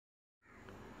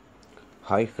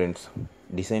Hi friends,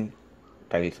 design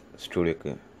tiles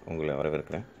ஸ்டூடியோக்கு உங்களை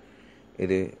வரவேற்கிறேன்.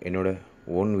 இது என்னோடய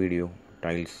own video.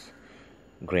 Tiles,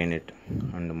 granite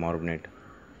and மார்பினேட்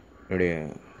என்னுடைய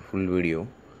ஃபுல் வீடியோ.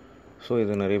 ஸோ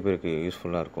இது நிறைய பேருக்கு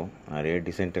யூஸ்ஃபுல்லாக இருக்கும். நிறைய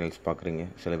டிசைன் டைல்ஸ் பார்க்குறீங்க,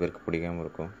 சில பேருக்கு பிடிக்காமல்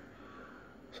இருக்கும்.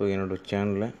 ஸோ என்னோடய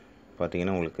சேனலில்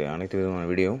பார்த்தீங்கன்னா உங்களுக்கு அனைத்து விதமான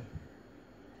வீடியோ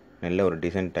நல்ல ஒரு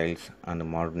டிசைன் டைல்ஸ் அண்ட்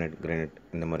மார்பினேட், கிரானைட்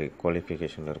இந்த மாதிரி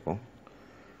குவாலிஃபிகேஷனில் இருக்கும்.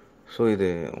 ஸோ இது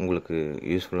உங்களுக்கு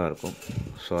யூஸ்ஃபுல்லாக இருக்கும்.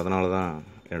 ஸோ அதனால தான்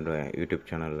என்னோடய யூடியூப்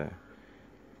சேனலில்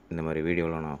இந்த மாதிரி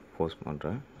வீடியோலாம் நான் போஸ்ட்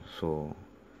பண்ணுறேன். ஸோ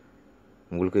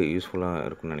உங்களுக்கு யூஸ்ஃபுல்லாக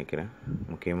இருக்குன்னு நினைக்கிறேன்.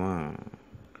 முக்கியமாக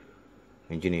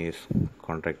engineers,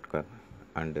 contractor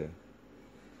and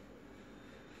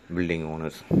building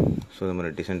owners. So இந்த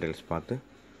மாதிரி டிசைன் டைல்ஸ் பார்த்து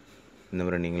இந்த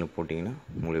மாதிரி நீங்களும் போட்டிங்கன்னா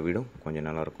உங்களுடைய வீடும் கொஞ்சம்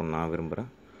நல்லாயிருக்கும்னு நான்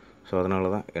விரும்புகிறேன். ஸோ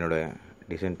அதனால தான் என்னோடய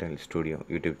டிசைன் டைல் ஸ்டூடியோ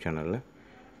யூடியூப் சேனலில்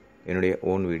என்னுடைய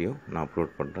ஓன் வீடியோ நான்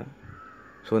அப்லோட் பண்ணுறேன்.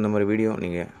 ஸோ இந்த மாதிரி வீடியோ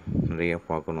நீங்கள் நிறைய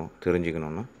பார்க்கணும்,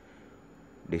 தெரிஞ்சுக்கணுன்னா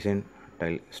டிசைன்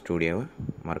டைல் ஸ்டூடியோவை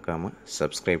மறக்காமல்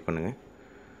சப்ஸ்கிரைப் பண்ணுங்கள்.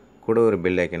 கூட ஒரு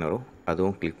பெல் ஐக்கன் வரும்,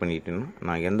 அதுவும் கிளிக் பண்ணிக்கிட்டீங்கன்னா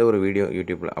நான் எந்த ஒரு வீடியோ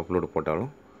யூடியூப்பில் அப்லோடு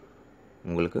போட்டாலும்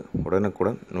உங்களுக்கு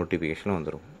உடனுக்குடன் நோட்டிஃபிகேஷன்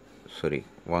வந்துடும். சரி,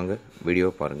 வாங்க வீடியோ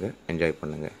பாருங்கள், என்ஜாய்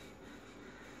பண்ணுங்கள்.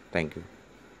 Thank you.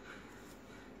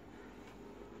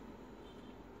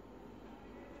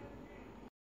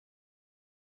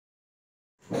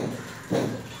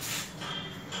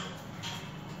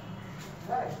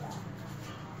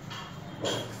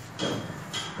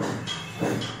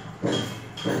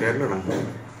 Kerala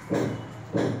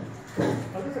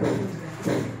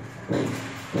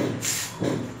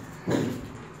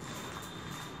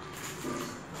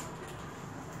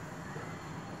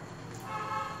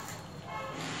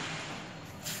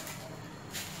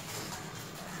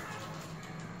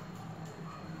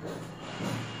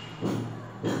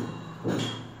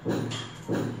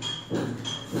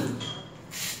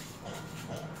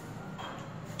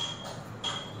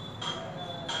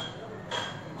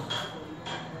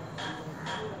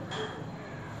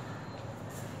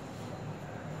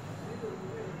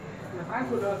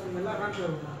Frankfurt, das ist ein Land,